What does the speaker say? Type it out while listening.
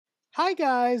Hi,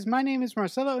 guys. My name is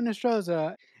Marcelo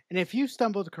Nostroza, and if you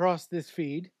stumbled across this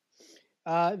feed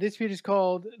is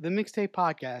called the MixTape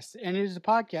Podcast, and it is a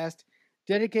podcast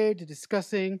dedicated to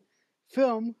discussing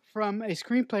film from a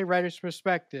screenplay writer's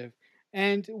perspective.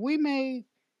 And we may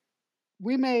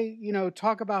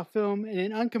talk about film in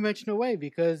an unconventional way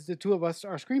because the two of us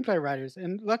are screenplay writers.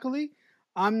 And luckily,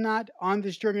 I'm not on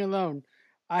this journey alone.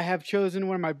 I have chosen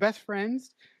one of my best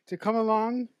friends to come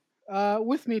along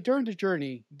with me during the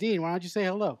journey. Dean, why don't you say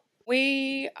hello?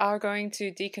 We are going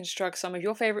to deconstruct some of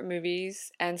your favorite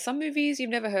movies and some movies you've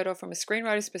never heard of from a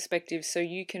screenwriter's perspective so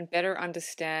you can better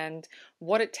understand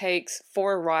what it takes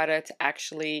for a writer to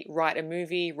actually write a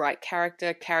movie, write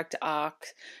character arc,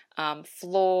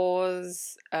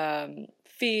 flaws,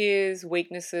 fears,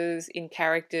 weaknesses in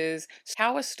characters,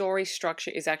 how a story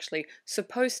structure is actually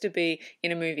supposed to be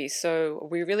in a movie. So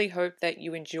we really hope that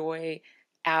you enjoy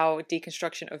our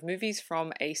deconstruction of movies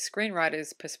from a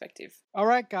screenwriter's perspective. All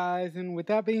right, guys. And with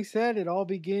that being said, it all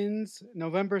begins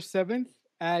November 7th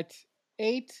at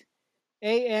 8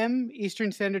 a.m.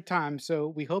 Eastern Standard Time. So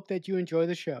we hope that you enjoy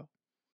the show.